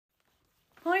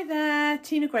Hi there,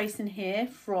 Tina Grayson here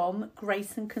from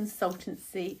Grayson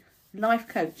Consultancy Life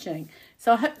Coaching.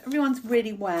 So I hope everyone's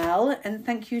really well, and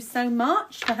thank you so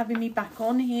much for having me back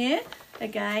on here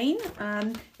again.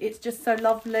 It's just so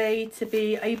lovely to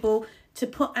be able to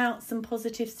put out some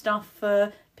positive stuff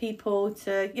for people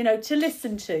to, to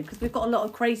listen to, because we've got a lot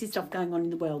of crazy stuff going on in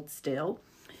the world still.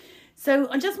 So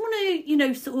I just want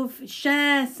to, sort of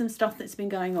share some stuff that's been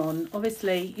going on.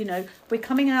 Obviously, we're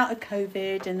coming out of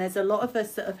COVID, and there's a lot of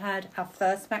us that have had our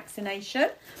first vaccination.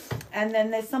 And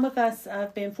then there's some of us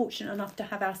have been fortunate enough to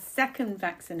have our second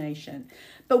vaccination.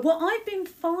 But what I've been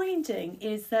finding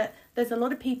is that there's a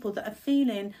lot of people that are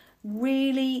feeling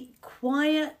really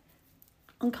quiet,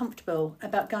 uncomfortable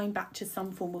about going back to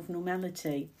some form of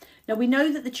normality. Now, we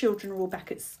know that the children are all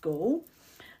back at school.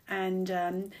 And,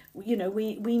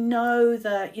 we know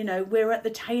that, we're at the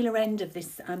tail end of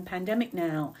this pandemic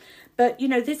now. But,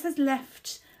 this has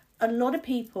left a lot of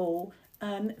people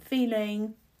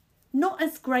feeling not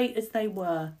as great as they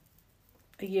were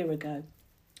a year ago.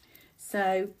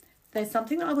 So there's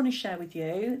something that I want to share with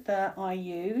you that I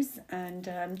use,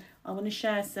 and I want to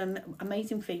share some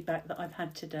amazing feedback that I've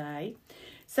had today.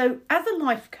 So as a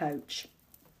life coach,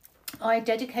 I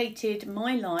dedicated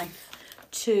my life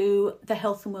to the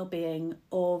health and well-being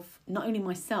of not only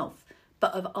myself,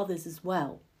 but of others as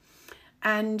well.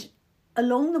 And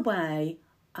along the way,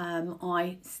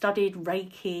 I studied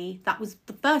Reiki. That was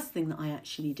the first thing that I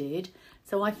actually did.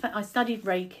 So I studied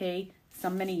Reiki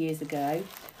many years ago.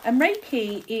 And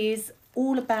Reiki is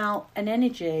all about an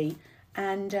energy,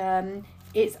 and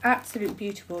it's absolutely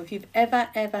beautiful. If you've ever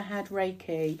had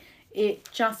Reiki, it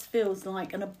just feels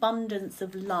like an abundance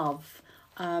of love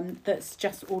that's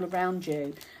just all around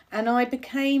you. And I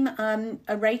became a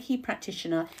Reiki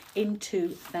practitioner in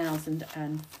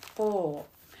 2004.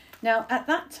 Now, at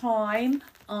that time,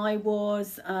 I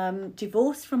was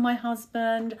divorced from my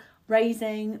husband,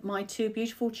 raising my two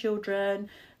beautiful children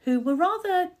who were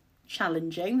rather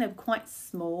challenging. They were quite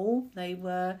small. They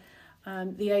were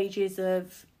the ages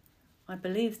of, I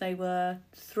believe they were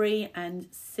 3 and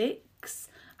 6.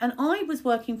 And I was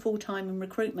working full-time in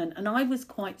recruitment, and I was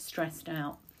quite stressed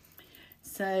out.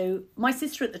 So my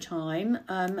sister at the time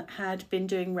had been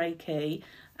doing Reiki,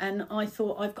 and I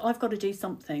thought, I've got to do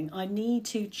something. I need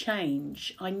to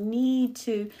change. I need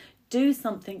to do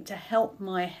something to help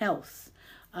my health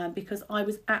because I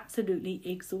was absolutely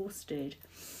exhausted.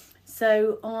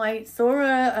 So I saw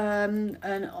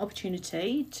an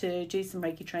opportunity to do some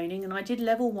Reiki training, and I did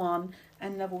level 1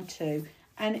 and level 2,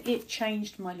 and it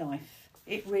changed my life.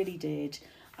 It really did.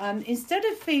 Instead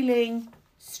of feeling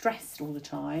stressed all the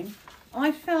time,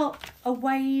 I felt a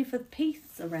wave of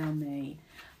peace around me.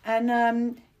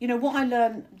 And, what I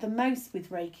learned the most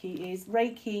with Reiki is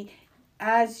Reiki,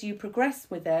 as you progress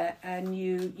with it and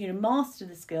you master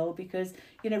the skill, because,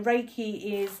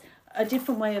 Reiki is a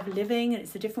different way of living, and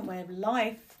it's a different way of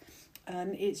life.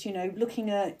 It's,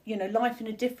 looking at, life in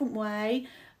a different way.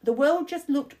 The world just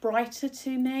looked brighter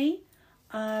to me.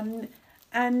 And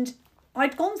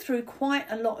I'd gone through quite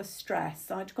a lot of stress.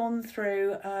 I'd gone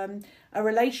through a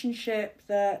relationship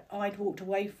that I'd walked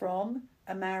away from,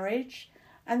 a marriage.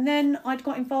 And then I'd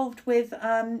got involved with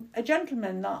a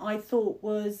gentleman that I thought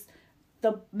was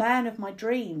the man of my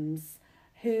dreams,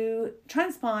 who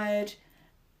transpired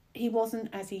he wasn't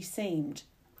as he seemed.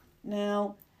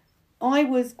 Now, I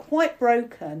was quite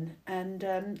broken, and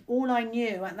all I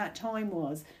knew at that time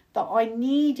was that I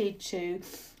needed to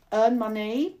earn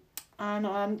money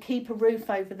and keep a roof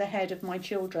over the head of my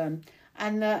children,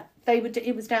 and that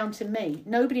it was down to me,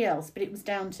 nobody else, but it was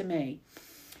down to me.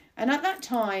 And at that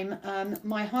time,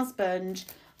 my husband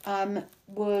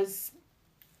was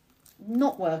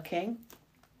not working,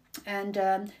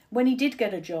 and when he did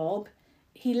get a job,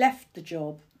 he left the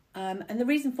job, and the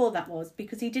reason for that was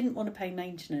because he didn't want to pay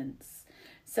maintenance.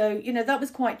 So, that was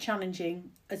quite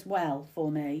challenging as well for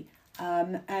me,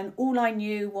 and all I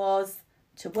knew was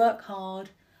to work hard.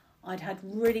 I'd had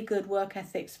really good work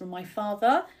ethics from my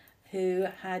father, who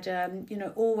had,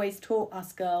 always taught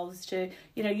us girls to,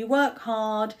 you work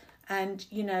hard, and,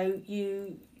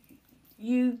 you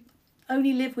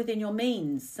only live within your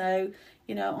means. So,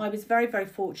 I was very, very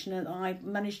fortunate. I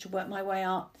managed to work my way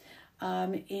up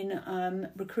in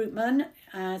recruitment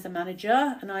as a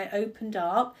manager, and I opened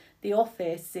up the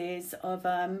offices of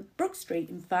Brook Street,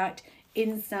 in fact,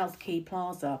 in South Key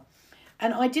Plaza.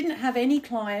 And I didn't have any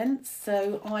clients,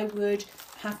 so I would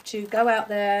have to go out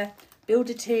there,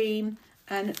 build a team,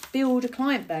 and build a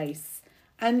client base.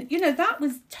 And, that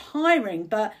was tiring,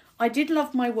 but I did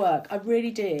love my work. I really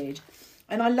did.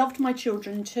 And I loved my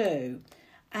children too.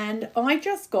 And I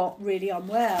just got really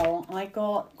unwell. I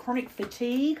got chronic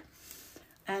fatigue.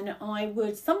 And I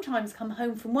would sometimes come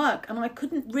home from work and I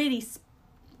couldn't really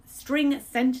string a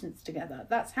sentence together.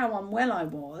 That's how unwell I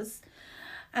was.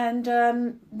 And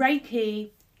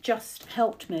Reiki just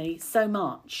helped me so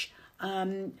much.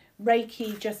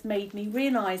 Reiki just made me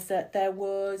realise that there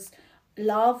was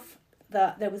love,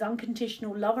 that there was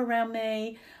unconditional love around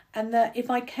me, and that if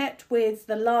I kept with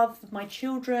the love of my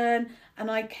children and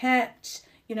I kept,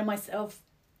 myself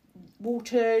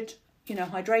watered,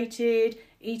 hydrated,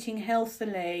 eating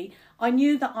healthily, I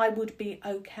knew that I would be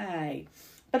okay.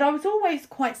 But I was always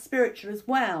quite spiritual as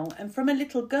well. And from a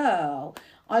little girl,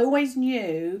 I always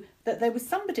knew that there was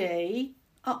somebody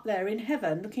up there in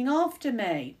heaven looking after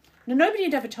me. Now, nobody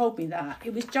had ever told me that.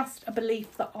 It was just a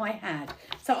belief that I had.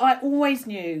 So I always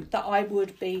knew that I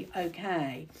would be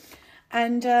okay.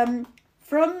 And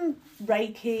from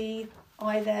Reiki,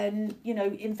 I then,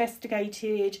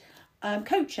 investigated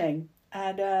coaching.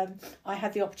 And I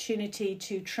had the opportunity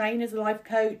to train as a life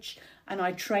coach. And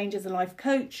I trained as a life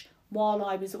coach while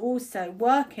I was also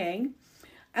working.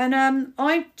 And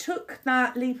I took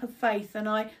that leap of faith and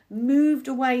I moved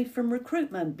away from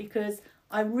recruitment because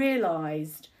I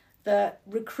realised that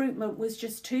recruitment was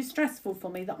just too stressful for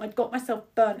me, that I'd got myself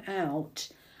burnt out.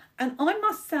 And I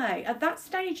must say, at that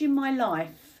stage in my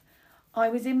life, I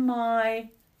was in my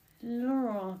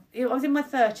 30s,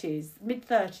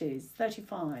 mid-30s,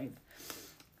 35,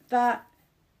 that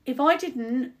if I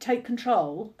didn't take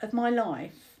control of my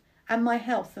life and my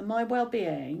health and my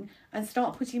well-being and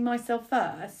start putting myself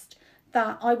first,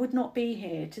 that I would not be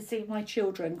here to see my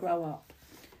children grow up,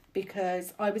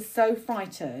 because I was so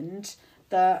frightened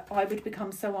that I would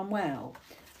become so unwell.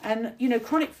 And,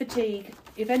 chronic fatigue,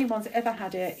 if anyone's ever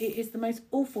had it, it is the most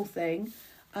awful thing.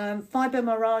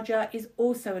 Fibromyalgia is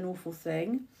also an awful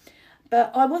thing.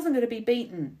 But I wasn't going to be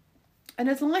beaten. And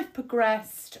as life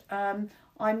progressed,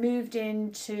 I moved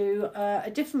into a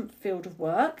different field of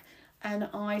work, and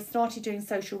I started doing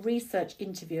social research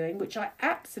interviewing, which I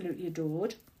absolutely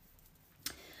adored.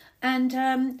 And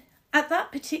at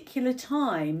that particular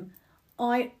time,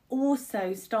 I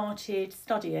also started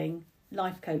studying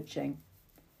life coaching.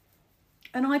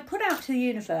 And I put out to the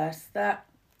universe that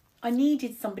I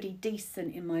needed somebody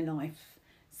decent in my life,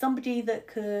 somebody that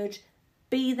could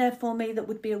be there for me, that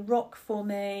would be a rock for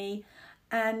me.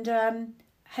 And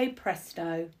hey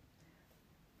presto,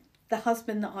 the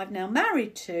husband that I've now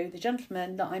married to, the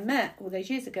gentleman that I met all those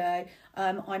years ago,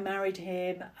 I married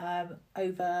him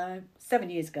over 7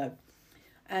 years ago.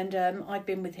 And I've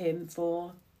been with him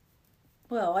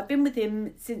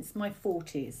since my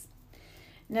 40s.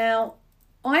 Now,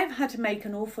 I've had to make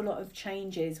an awful lot of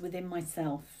changes within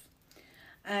myself.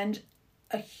 And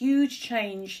a huge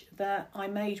change that I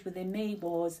made within me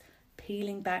was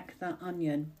peeling back that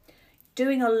onion,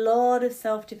 doing a lot of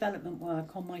self-development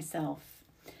work on myself,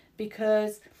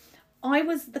 because I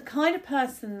was the kind of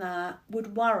person that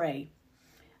would worry.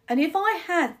 And if I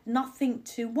had nothing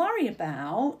to worry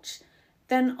about,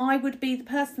 then I would be the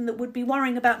person that would be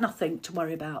worrying about nothing to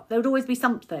worry about. There would always be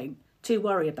something to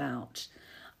worry about.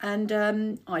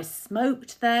 And I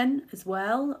smoked then as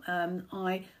well.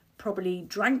 I probably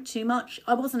drank too much.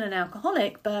 I wasn't an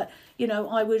alcoholic, but,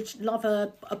 I would love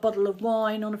a bottle of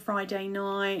wine on a Friday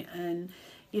night. And,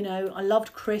 I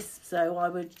loved crisps. So I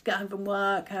would get home from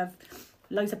work, have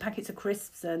loads of packets of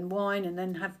crisps and wine, and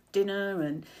then have dinner.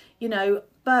 And,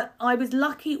 but I was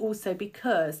lucky also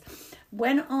because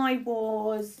when I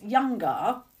was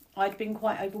younger, I'd been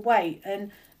quite overweight.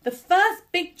 And the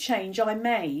first big change I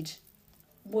made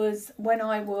was when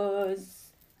I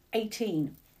was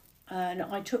 18. And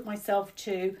I took myself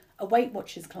to a Weight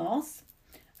Watchers class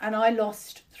and I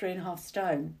lost 3.5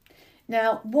 stone.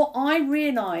 Now, what I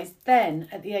realised then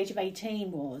at the age of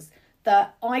 18 was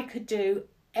that I could do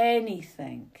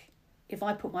anything if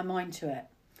I put my mind to it.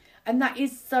 And that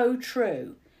is so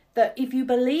true, that if you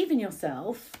believe in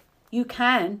yourself, you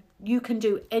can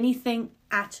do anything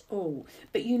at all.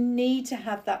 But you need to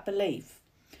have that belief.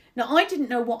 Now, I didn't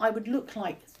know what I would look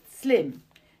like slim.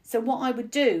 So what I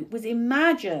would do was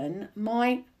imagine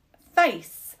my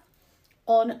face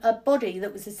on a body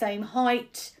that was the same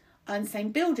height and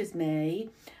same build as me,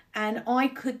 and I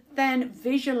could then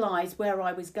visualise where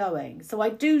I was going. So I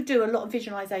do a lot of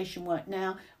visualisation work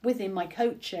now within my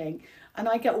coaching, and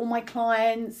I get all my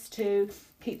clients to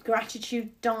keep gratitude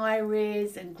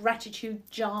diaries and gratitude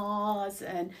jars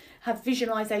and have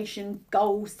visualisation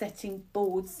goal setting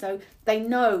boards so they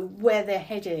know where they're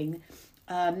heading.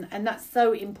 And that's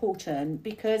so important,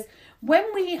 because when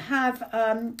we have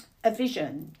a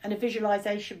vision and a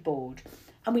visualisation board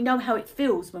and we know how it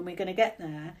feels when we're going to get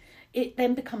there, it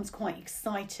then becomes quite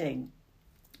exciting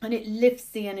and it lifts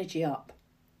the energy up.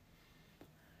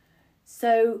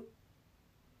 So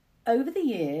over the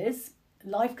years,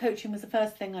 life coaching was the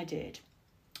first thing I did.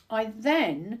 I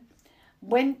then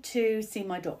went to see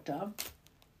my doctor,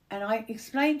 and I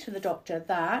explained to the doctor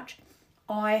that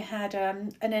I had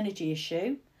an energy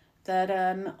issue, that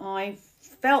I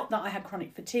felt that I had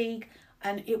chronic fatigue,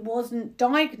 and it wasn't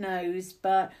diagnosed,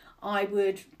 but I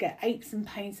would get aches and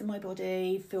pains in my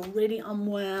body, feel really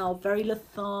unwell, very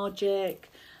lethargic,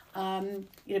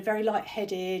 very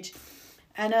lightheaded.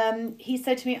 And he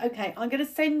said to me, okay, I'm going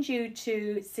to send you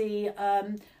to see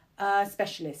a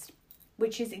specialist,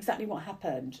 which is exactly what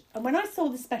happened. And when I saw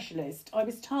the specialist, I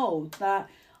was told that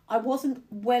I wasn't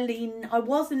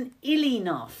ill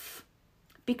enough,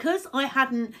 because I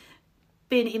hadn't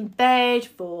been in bed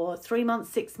for 3 months,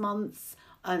 6 months,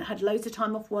 and had loads of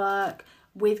time off work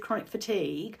with chronic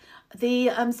fatigue.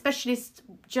 The specialist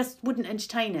just wouldn't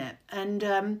entertain it, and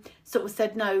sort of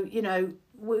said, no,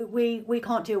 we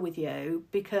can't deal with you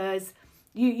because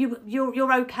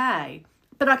you're okay.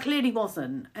 But I clearly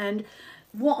wasn't. And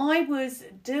what I was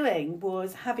doing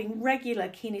was having regular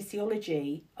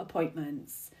kinesiology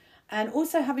appointments and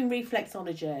also having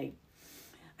reflexology.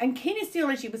 And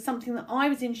kinesiology was something that I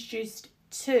was introduced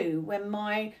to when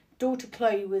my daughter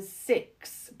Chloe was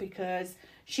 6, because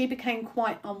she became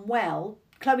quite unwell.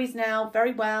 Chloe's now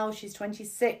very well, she's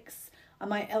 26, and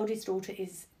my eldest daughter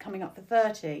is coming up for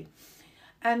 30.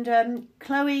 And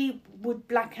Chloe would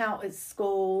black out at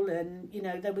school, and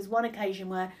there was one occasion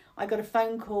where I got a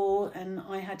phone call and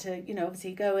I had to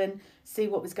obviously go and see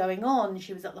what was going on.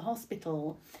 She was at the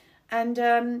hospital, and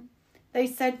they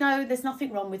said, no, there's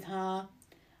nothing wrong with her.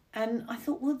 And I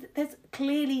thought, well,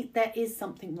 there is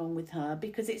something wrong with her,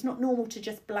 because it's not normal to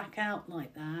just black out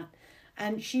like that.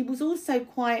 And she was also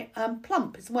quite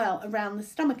plump as well around the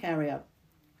stomach area.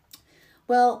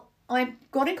 Well, I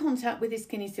got in contact with this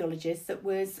kinesiologist that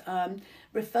was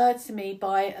referred to me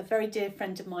by a very dear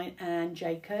friend of mine, Anne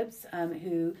Jacobs,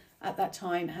 who at that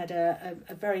time had a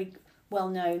very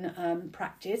well-known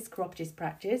practice, chiropodist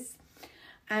practice.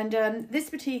 And this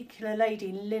particular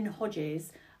lady, Lynn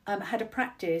Hodges, had a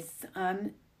practice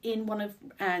in one of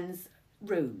Anne's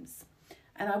rooms.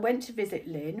 And I went to visit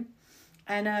Lynn,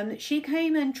 and she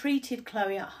came and treated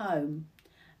Chloe at home.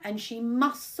 And she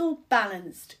muscle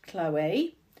balanced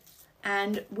Chloe,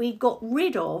 and we got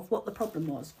rid of what the problem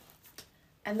was.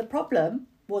 And the problem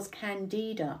was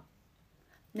candida.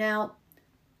 Now,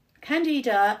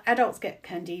 candida, adults get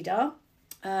candida,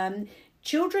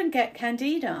 children get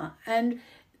candida. And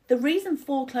the reason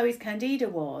for Chloe's candida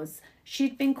was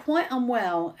she'd been quite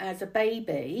unwell as a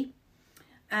baby.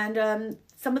 And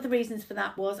some of the reasons for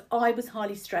that was I was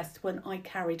highly stressed when I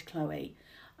carried Chloe.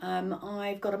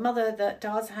 I've got a mother that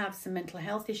does have some mental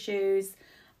health issues,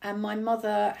 and my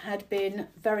mother had been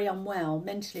very unwell,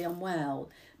 mentally unwell,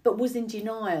 but was in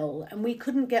denial, and we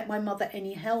couldn't get my mother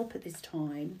any help at this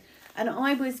time. And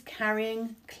I was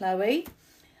carrying Chloe,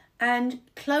 and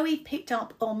Chloe picked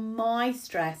up on my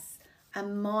stress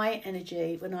and my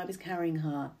energy when I was carrying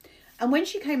her. And when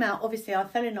she came out, obviously I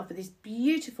fell in love with this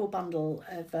beautiful bundle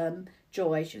of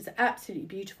joy. She was an absolutely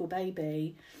beautiful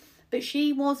baby. But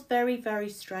she was very, very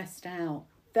stressed out.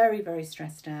 Very, very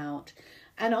stressed out.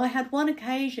 And I had one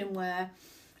occasion where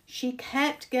she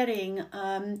kept getting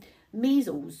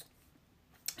measles.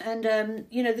 And,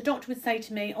 the doctor would say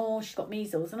to me, oh, she's got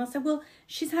measles. And I said, well,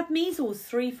 she's had measles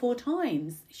 3-4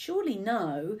 times. Surely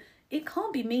no, it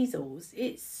can't be measles.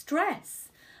 It's stress.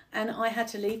 And I had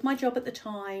to leave my job at the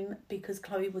time because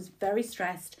Chloe was very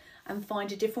stressed and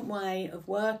find a different way of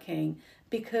working,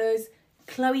 because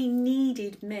Chloe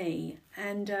needed me.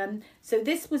 And so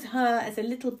this was her as a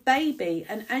little baby.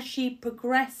 And as she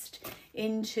progressed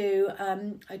into,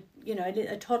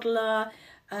 a toddler,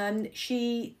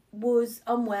 she was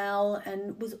unwell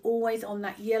and was always on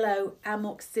that yellow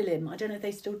amoxicillin. I don't know if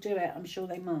they still do it. I'm sure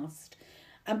they must.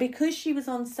 And because she was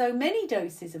on so many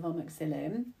doses of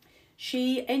amoxicillin,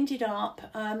 she ended up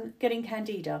getting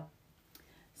candida.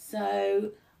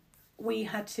 So we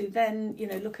had to then,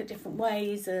 look at different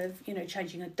ways of,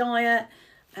 changing her diet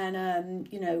and,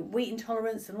 wheat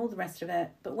intolerance and all the rest of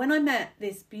it. But when I met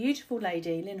this beautiful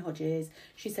lady, Lynn Hodges,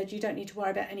 she said, you don't need to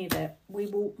worry about any of it. We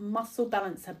will muscle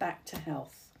balance her back to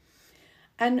health.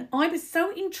 And I was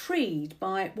so intrigued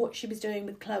by what she was doing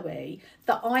with Chloe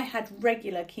that I had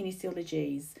regular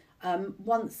kinesiologies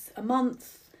once a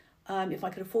month, if I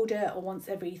could afford it, or once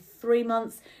every 3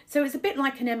 months. So it's a bit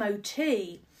like an MOT.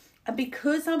 And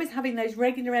because I was having those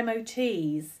regular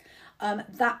MOTs,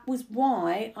 that was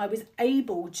why I was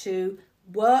able to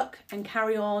work and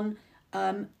carry on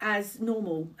as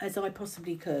normal as I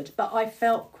possibly could. But I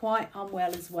felt quite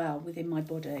unwell as well within my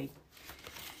body.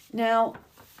 Now,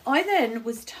 I then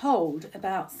was told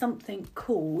about something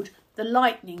called the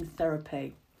lightning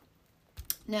therapy.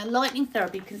 Now, lightning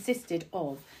therapy consisted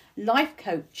of life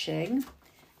coaching,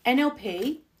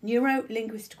 NLP,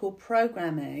 neuro-linguistical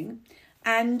programming,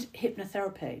 and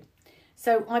hypnotherapy.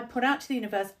 So I put out to the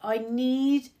universe, I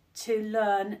need to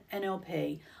learn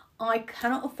NLP. I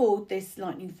cannot afford this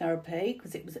lightning therapy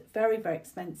because it was very, very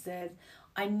expensive.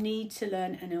 I need to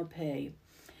learn NLP.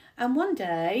 And one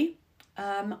day,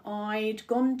 I'd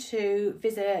gone to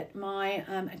visit my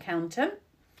accountant,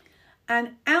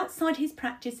 and outside his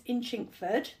practice in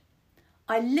Chingford,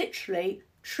 I literally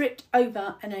tripped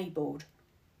over an A-board.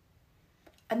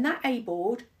 And that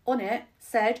A-board, on it,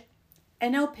 said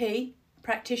NLP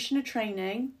practitioner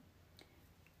training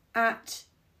at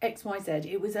XYZ.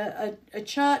 It was a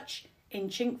church in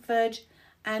Chingford,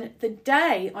 and the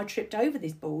day I tripped over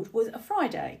this board was a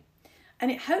Friday.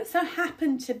 And it so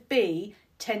happened to be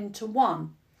 10 to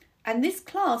 1. And this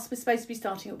class was supposed to be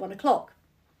starting at 1 o'clock.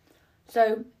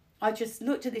 So I just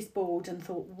looked at this board and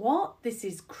thought, what? This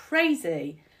is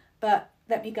crazy. But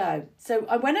let me go. So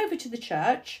I went over to the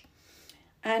church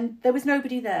and there was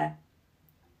nobody there.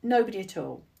 Nobody at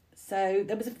all. So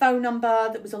there was a phone number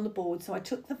that was on the board. So I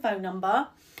took the phone number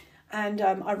and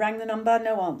I rang the number,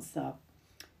 no answer.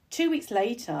 2 weeks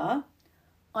later,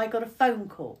 I got a phone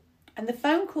call. And the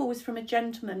phone call was from a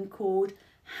gentleman called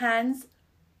Hans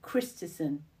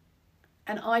Christensen.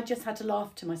 And I just had to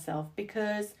laugh to myself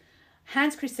because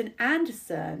Hans Christian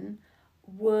Andersen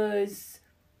was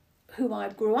who I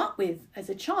grew up with as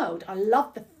a child. I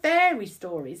loved the fairy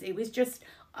stories. It was just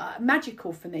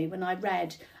magical for me when I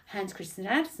read Hans Christian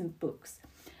Andersen's books.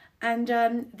 And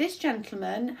this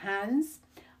gentleman, Hans,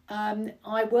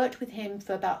 I worked with him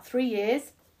for about 3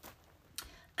 years.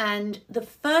 And the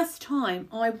first time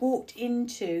I walked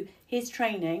into his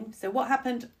training, so what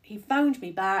happened, he phoned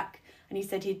me back and he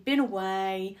said he'd been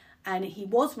away and he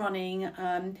was running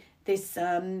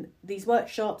these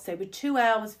workshops. They were 2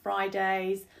 hours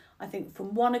Fridays, I think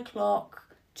from 1 o'clock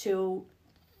till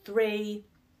 3.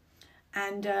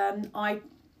 And I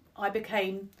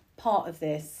became part of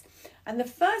this. And the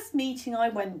first meeting I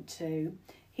went to,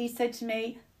 he said to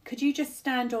me, could you just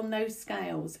stand on those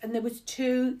scales? And there was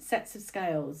 2 sets of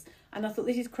scales. And I thought,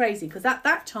 this is crazy, because at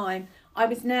that time, I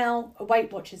was now a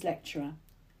Weight Watchers lecturer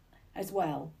as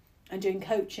well, and doing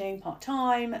coaching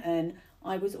part-time, and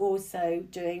I was also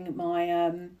doing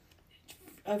my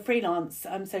freelance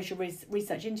social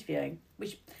research interviewing,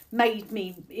 which made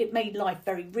life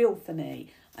very real for me,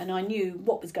 and I knew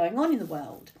what was going on in the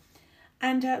world.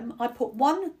 And I put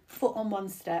one foot on one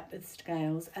step of the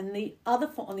scales and the other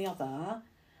foot on the other,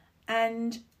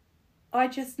 and I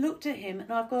just looked at him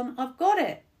and I've gone, I've got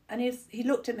it. And he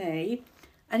looked at me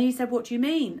and he said, what do you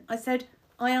mean? I said,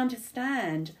 I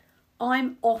understand.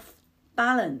 I'm off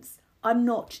balance. I'm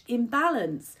not in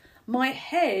balance. My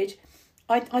head,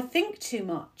 I think too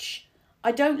much.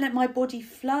 I don't let my body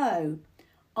flow.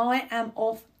 I am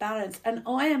off balance and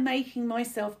I am making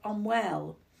myself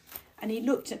unwell. And he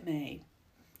looked at me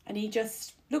and he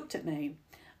just looked at me.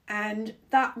 And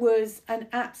that was an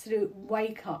absolute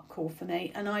wake-up call for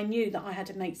me. And I knew that I had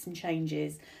to make some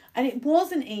changes. And it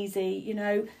wasn't easy, you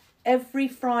know. Every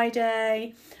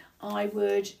Friday I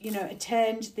would,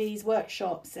 attend these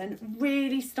workshops and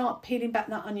really start peeling back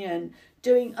that onion,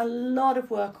 doing a lot of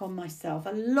work on myself,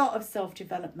 a lot of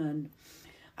self-development.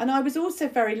 And I was also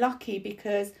very lucky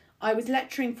because I was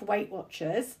lecturing for Weight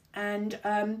Watchers, and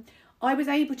I was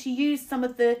able to use some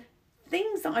of the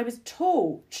things that I was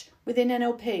taught within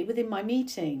NLP, within my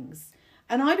meetings.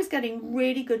 And I was getting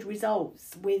really good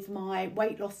results with my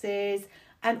weight losses,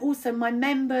 and also my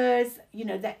members,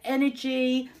 their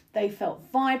energy, they felt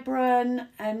vibrant,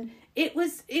 and it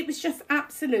was just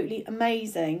absolutely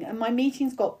amazing. And my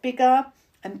meetings got bigger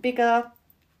and bigger,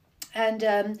 and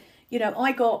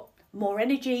I got more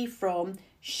energy from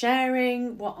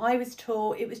sharing what I was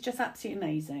taught. It was just absolutely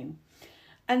amazing.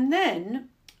 And then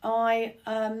I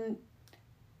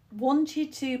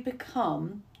wanted to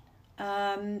become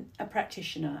a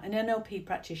practitioner, an NLP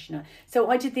practitioner. So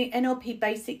I did the NLP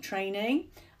basic training,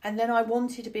 and then I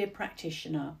wanted to be a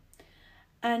practitioner.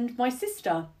 And my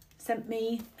sister sent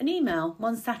me an email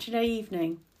one Saturday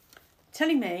evening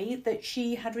telling me that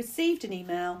she had received an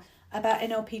email about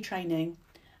NLP training,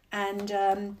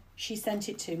 and she sent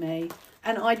it to me.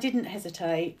 And I didn't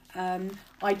hesitate.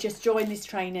 I just joined this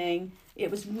training.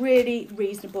 It was really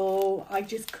reasonable. I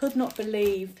just could not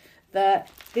believe that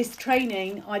this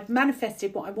training, I'd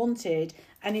manifested what I wanted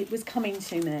and it was coming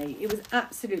to me. It was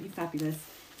absolutely fabulous.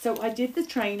 So I did the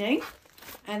training,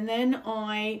 and then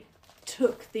I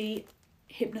took the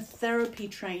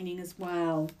hypnotherapy training as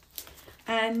well.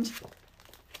 And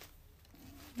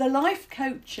the life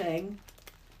coaching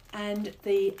and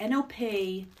the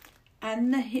NLP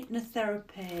and the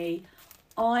hypnotherapy,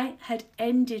 I had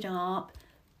ended up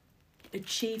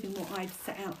achieving what I'd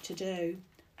set out to do,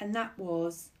 and that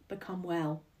was become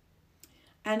well.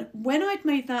 And when I'd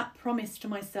made that promise to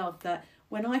myself that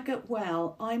when I get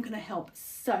well, I'm going to help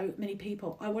so many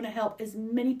people. I want to help as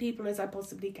many people as I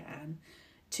possibly can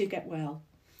to get well.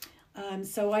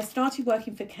 So I started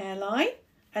working for Careline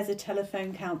as a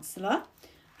telephone counsellor,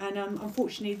 and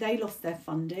unfortunately they lost their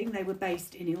funding. They were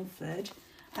based in Ilford,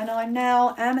 and I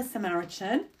now am a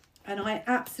Samaritan, and I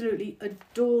absolutely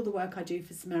adore the work I do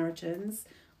for Samaritans.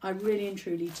 I really and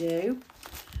truly do.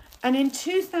 And in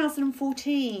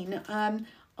 2014,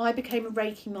 I became a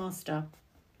Reiki master.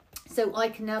 So I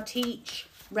can now teach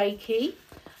Reiki,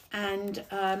 and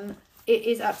it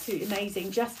is absolutely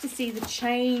amazing just to see the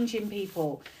change in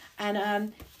people.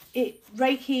 And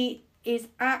Reiki is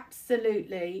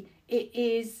absolutely, it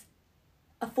is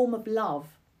a form of love.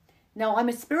 Now, I'm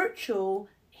a spiritual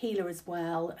healer as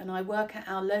well, and I work at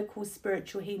our local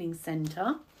spiritual healing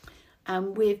centre,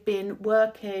 and we've been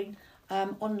working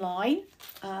online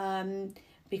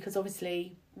because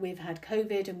obviously we've had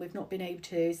COVID and we've not been able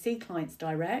to see clients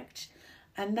direct,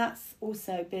 and that's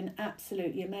also been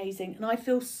absolutely amazing, and I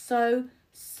feel so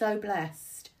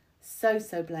blessed,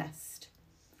 so blessed.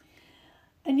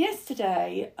 And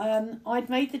yesterday I'd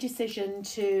made the decision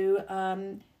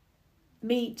to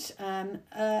meet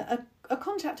a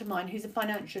contact of mine who's a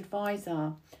financial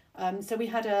advisor. So we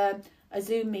had a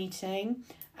Zoom meeting,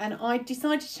 and I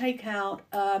decided to take out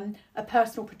a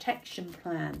personal protection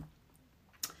plan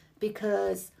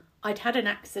because I'd had an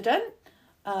accident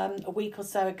a week or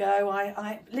so ago.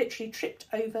 I literally tripped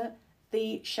over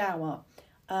the shower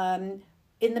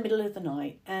in the middle of the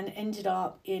night and ended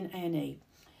up in A&E.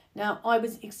 Now, I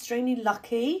was extremely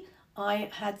lucky. I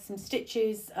had some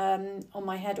stitches on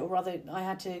my head, or rather I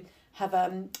had to have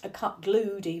a cut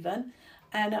glued even,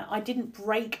 and I didn't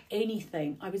break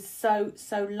anything. I was so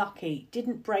lucky,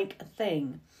 didn't break a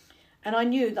thing. And I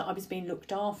knew that I was being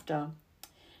looked after.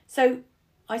 So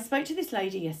I spoke to this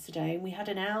lady yesterday, and we had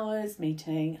an hour's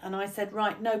meeting, and I said,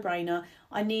 right, no brainer,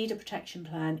 I need a protection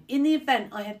plan. In the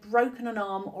event I had broken an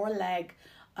arm or a leg,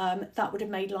 that would have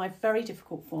made life very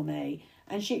difficult for me.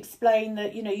 And she explained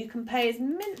that, you know, you can pay as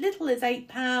little as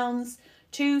 £8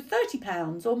 to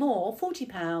 £30 or more,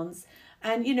 £40.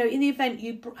 And, you know, in the event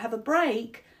you have a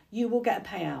break, you will get a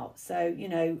payout. So, you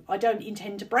know, I don't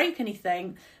intend to break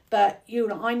anything, but, you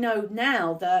know, I know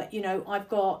now that, you know, I've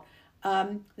got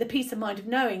the peace of mind of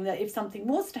knowing that if something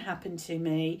was to happen to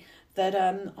me, that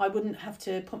I wouldn't have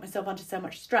to put myself under so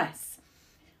much stress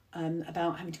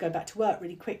about having to go back to work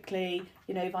really quickly,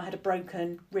 you know, if I had a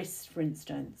broken wrist, for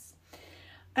instance.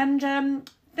 And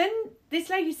then this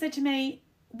lady said to me,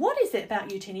 what is it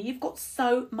about you, Tina? You've got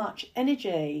so much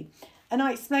energy. And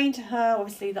I explained to her,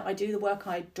 obviously, that I do the work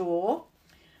I adore.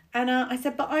 And I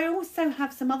said, but I also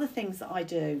have some other things that I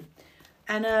do.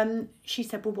 And she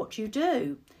said, well, what do you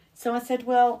do? So I said,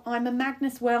 well, I'm a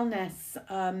Magnus Wellness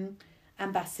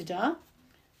ambassador.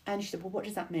 And she said, well, what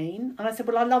does that mean? And I said,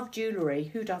 well, I love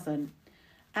jewellery. Who doesn't?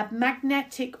 And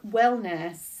magnetic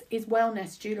wellness is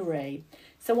wellness jewellery.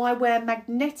 So I wear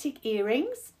magnetic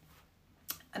earrings,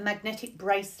 a magnetic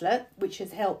bracelet, which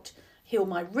has helped heal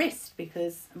my wrist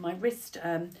because my wrist,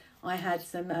 I had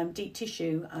some deep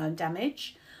tissue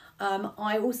damage.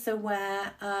 I also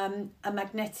wear a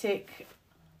magnetic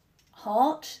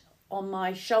heart on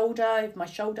my shoulder if my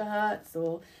shoulder hurts,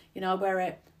 or, you know, I wear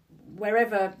it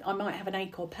wherever I might have an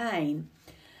ache or pain.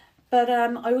 But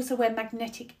I also wear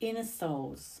magnetic inner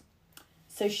soles.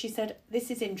 So she said,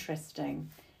 this is interesting.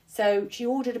 So she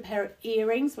ordered a pair of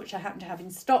earrings, which I happened to have in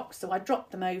stock, so I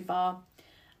dropped them over.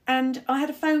 And I had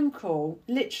a phone call,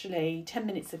 literally 10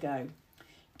 minutes ago,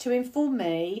 to inform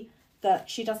me that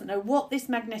she doesn't know what this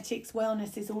Magnetics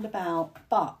Wellness is all about,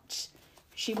 but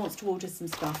she wants to order some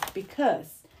stuff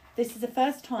because this is the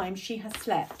first time she has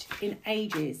slept in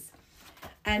ages.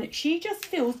 And she just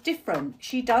feels different.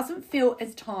 She doesn't feel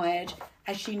as tired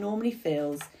as she normally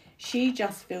feels. She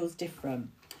just feels different.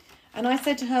 And I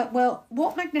said to her, well,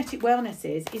 what magnetic wellness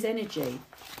is energy.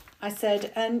 I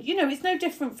said, and, you know, it's no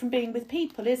different from being with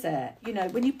people, is it? You know,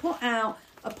 when you put out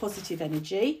a positive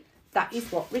energy, that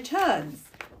is what returns.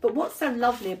 But what's so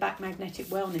lovely about magnetic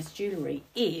wellness jewellery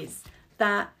is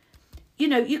that, you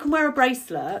know, you can wear a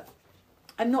bracelet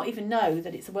and not even know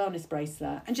that it's a wellness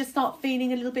bracelet and just start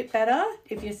feeling a little bit better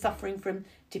if you're suffering from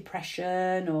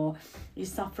depression or you're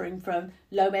suffering from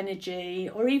low energy,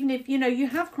 or even if, you know, you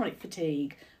have chronic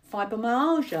fatigue,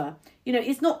 fibromyalgia. You know,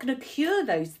 it's not going to cure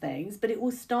those things, but it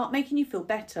will start making you feel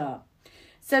better.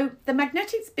 So the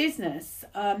magnetics business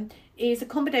is a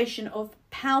combination of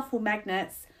powerful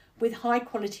magnets with high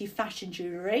quality fashion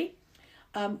jewellery,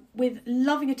 with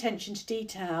loving attention to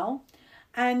detail,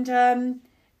 and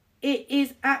it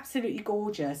is absolutely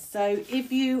gorgeous. So if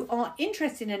you are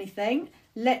interested in anything,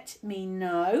 let me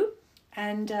know,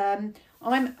 and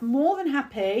I'm more than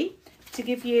happy to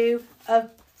give you a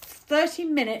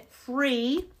 30-minute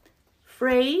free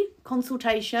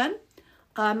consultation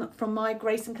from my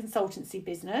Grayson Consultancy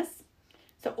business.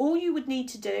 So all you would need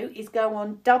to do is go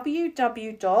on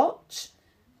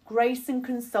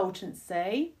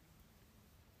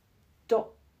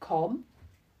www.graysonconsultancy.com,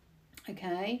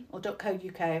 okay, or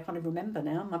 .co.uk, I can't even remember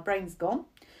now, my brain's gone.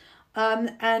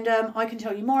 I can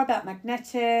tell you more about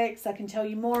magnetics, I can tell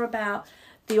you more about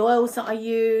the oils that I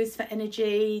use for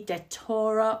energy,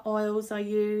 Datura oils I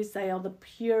use, they are the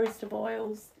purest of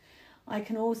oils. I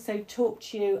can also talk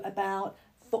to you about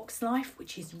Fox Life,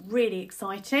 which is really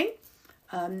exciting,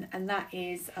 and that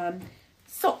is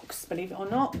socks, believe it or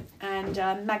not, and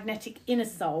magnetic inner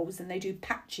soles, and they do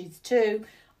patches too,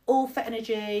 all for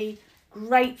energy,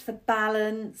 great for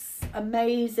balance,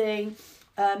 amazing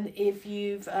if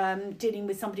you've dealing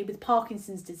with somebody with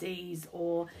Parkinson's disease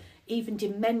or even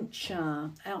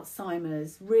dementia,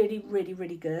 Alzheimer's, really, really,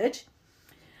 really good.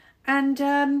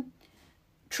 And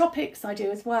Tropics I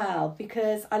do as well,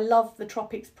 because I love the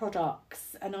Tropics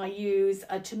products, and I use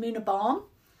a Tamuna balm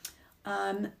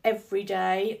every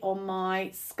day on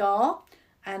my scar,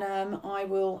 and I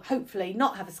will hopefully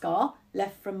not have a scar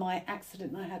left from my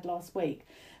accident I had last week.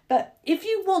 But if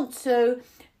you want to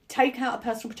take out a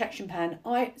personal protection pen,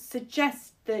 I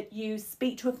suggest that you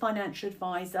speak to a financial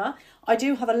advisor. I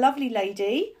do have a lovely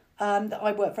lady that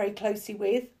I work very closely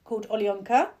with called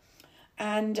Olyonka,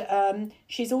 and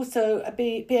she's also a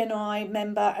BNI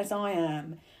member as I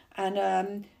am,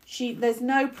 and there's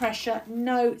no pressure,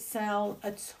 no sell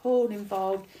at all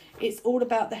involved. It's all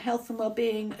about the health and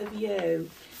well-being of you.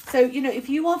 So, if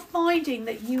you are finding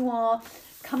that you are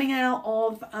coming out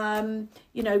of,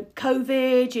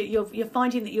 COVID, you're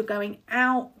finding that you're going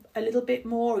out a little bit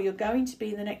more, or you're going to be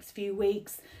in the next few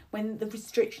weeks when the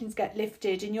restrictions get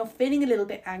lifted and you're feeling a little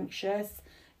bit anxious,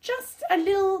 just a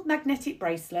little magnetic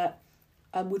bracelet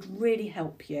would really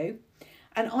help you.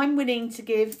 And I'm willing to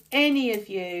give any of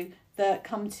you that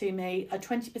come to me a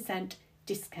 20%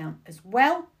 discount as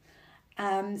well.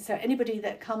 So anybody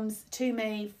that comes to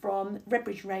me from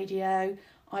Redbridge Radio,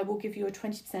 I will give you a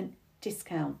 20%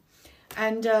 discount.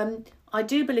 And I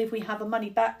do believe we have a money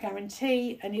back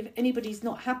guarantee, and if anybody's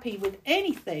not happy with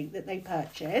anything that they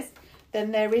purchase,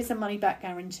 then there is a money back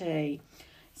guarantee.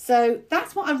 So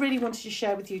that's what I really wanted to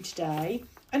share with you today.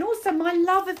 And also my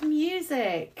love of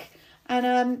music.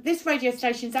 And this radio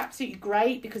station is absolutely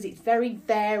great because it's very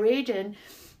varied. And,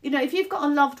 if you've got a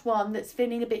loved one that's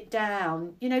feeling a bit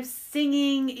down,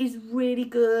 singing is really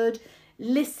good.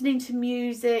 Listening to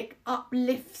music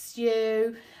uplifts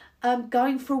you.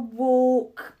 Going for a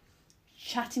walk,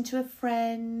 chatting to a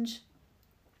friend,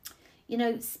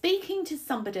 speaking to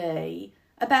somebody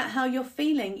about how you're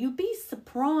feeling. You'd be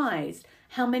surprised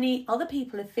how many other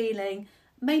people are feeling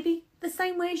maybe the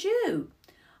same way as you.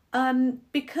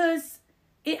 Because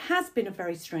it has been a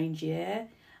very strange year,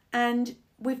 and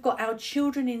we've got our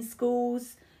children in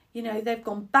schools, they've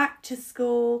gone back to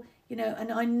school,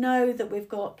 and I know that we've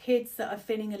got kids that are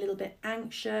feeling a little bit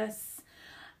anxious,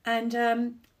 and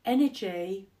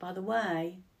energy, by the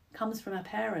way, comes from our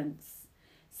parents.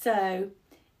 So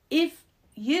if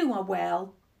you are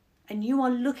well and you are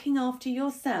looking after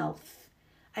yourself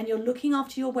and you're looking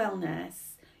after your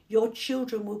wellness, your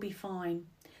children will be fine,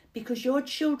 because your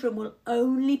children will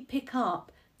only pick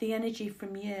up the energy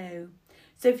from you.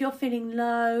 So if you're feeling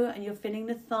low and you're feeling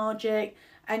lethargic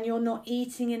and you're not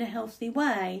eating in a healthy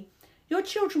way, your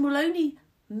children will only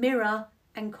mirror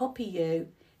and copy you.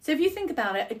 So if you think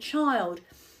about it, a child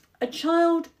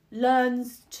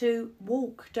learns to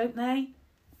walk, don't they?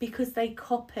 Because they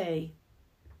copy.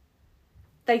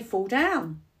 They fall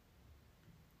down,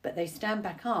 but they stand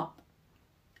back up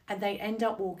and they end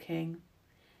up walking.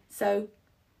 So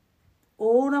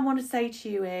all I want to say to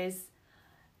you is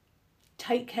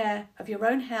take care of your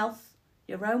own health,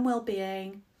 your own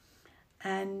well-being,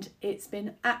 and it's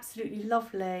been absolutely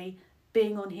lovely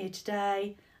being on here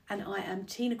today. And I am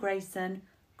Tina Grayson,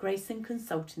 Grayson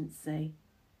Consultancy.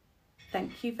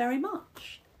 Thank you very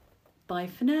much. Bye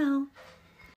for now.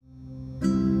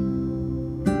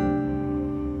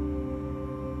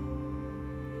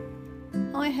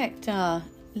 Hi Hector,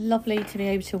 lovely to be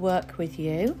able to work with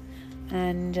you,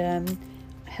 and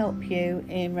help you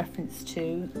in reference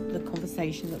to the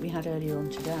conversation that we had earlier on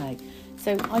today.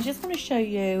 So I just want to show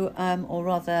you, or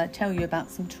rather tell you about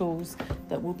some tools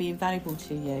that will be invaluable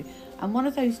to you. And one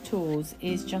of those tools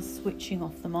is just switching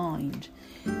off the mind.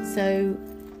 So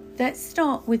let's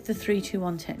start with the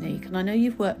 3-2-1 technique. And I know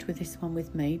you've worked with this one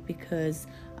with me because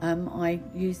I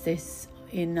used this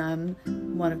in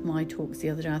one of my talks the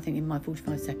other day, I think in my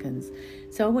 45 seconds.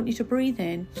 So I want you to breathe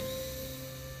in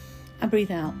and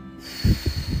breathe out.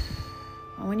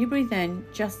 And when you breathe in,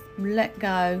 just let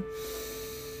go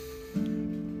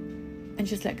and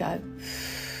just let go.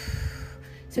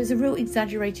 So it's a real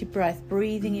exaggerated breath,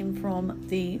 breathing in from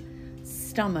the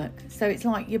stomach. So it's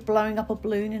like you're blowing up a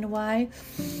balloon in a way,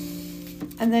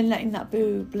 and then letting that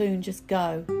balloon just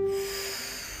go.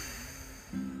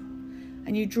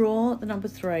 And you draw the number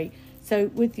 3.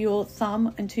 So with your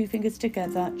thumb and 2 fingers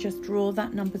together, just draw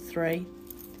that number 3,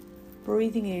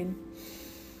 breathing in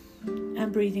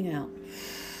and breathing out.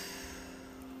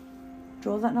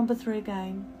 Draw that number 3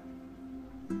 again.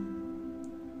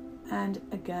 And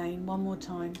again, one more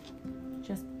time.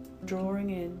 Just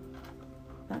drawing in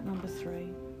that number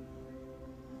 3.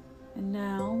 And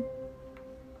now,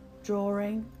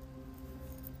 drawing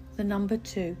the number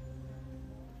 2.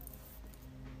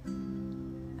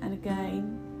 And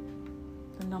again,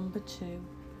 the number 2.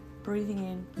 Breathing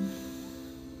in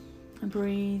and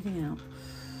breathing out.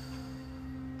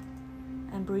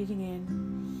 And breathing in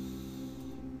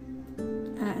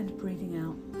and breathing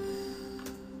out.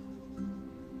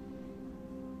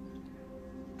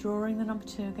 Drawing the number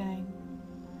 2 again.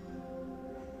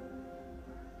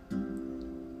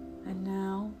 And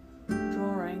now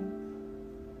drawing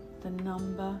the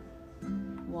number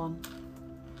 1.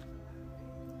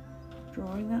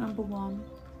 Drawing that number 1.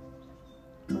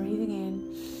 Breathing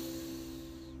in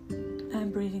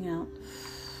and breathing out.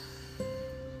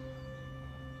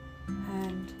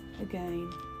 And again,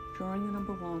 drawing the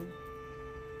number 1.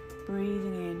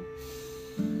 Breathing in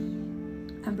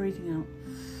and breathing out.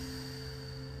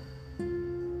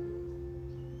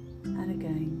 And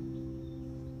again,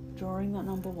 drawing that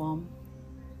number 1,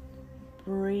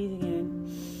 breathing in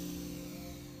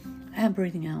and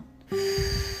breathing out.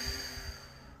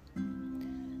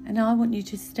 And now I want you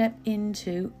to step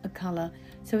into a colour.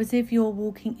 So as if you're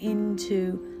walking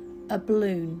into a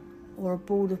balloon or a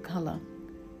ball of colour.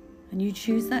 And you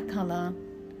choose that colour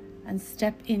and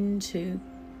step into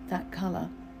that colour.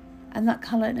 And that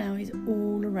colour now is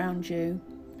all around you,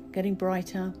 getting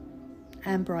brighter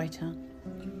and brighter.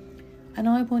 And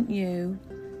I want you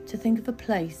to think of a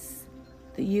place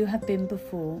that you have been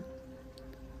before,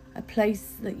 a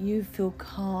place that you feel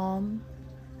calm,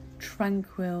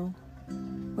 tranquil,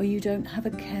 where you don't have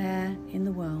a care in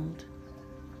the world.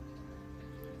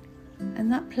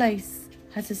 And that place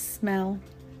has a smell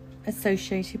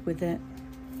associated with it.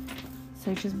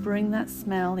 So just bring that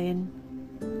smell in.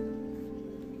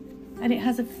 And it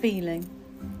has a feeling,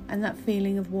 and that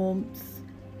feeling of warmth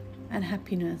and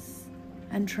happiness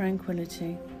and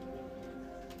tranquility.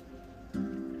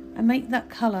 And make that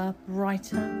colour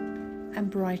brighter and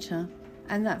brighter,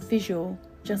 and that visual,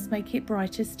 just make it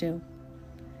brighter still.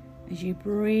 As you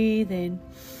breathe in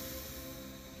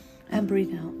and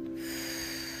breathe out.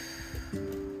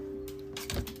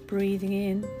 Breathing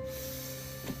in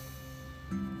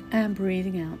and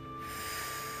breathing out.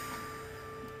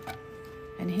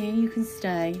 And here you can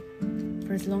stay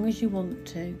for as long as you want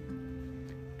to,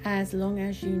 as long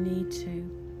as you need to.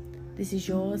 This is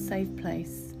your safe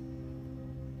place.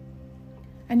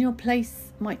 And your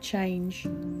place might change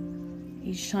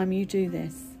each time you do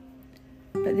this.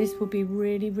 But this will be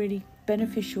really, really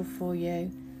beneficial for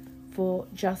you for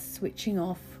just switching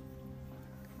off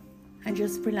and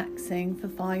just relaxing for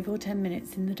 5 or 10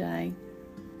 minutes in the day.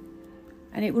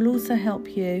 And it will also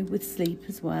help you with sleep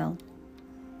as well.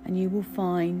 And you will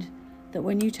find that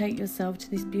when you take yourself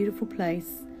to this beautiful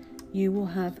place, you will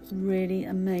have really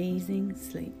amazing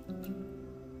sleep.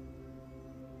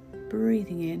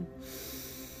 Breathing in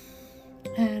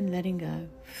and letting go.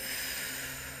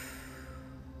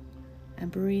 And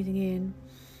breathing in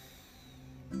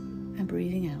and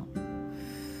breathing out.